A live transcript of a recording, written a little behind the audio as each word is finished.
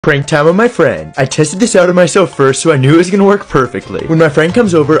Prank time on my friend. I tested this out on myself first, so I knew it was gonna work perfectly. When my friend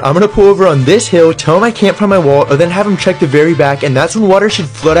comes over, I'm gonna pull over on this hill, tell him I can't find my wallet, or then have him check the very back, and that's when water should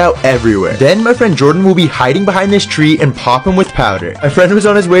flood out everywhere. Then my friend Jordan will be hiding behind this tree and pop him with powder. My friend was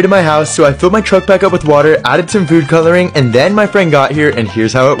on his way to my house, so I filled my truck back up with water, added some food coloring, and then my friend got here, and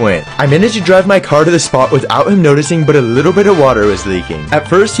here's how it went. I managed to drive my car to the spot without him noticing, but a little bit of water was leaking. At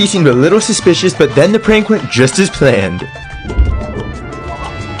first, he seemed a little suspicious, but then the prank went just as planned.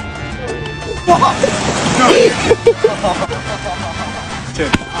 Wow. No,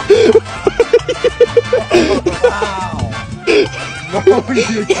 you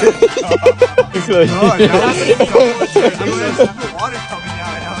didn't. No, that's water coming.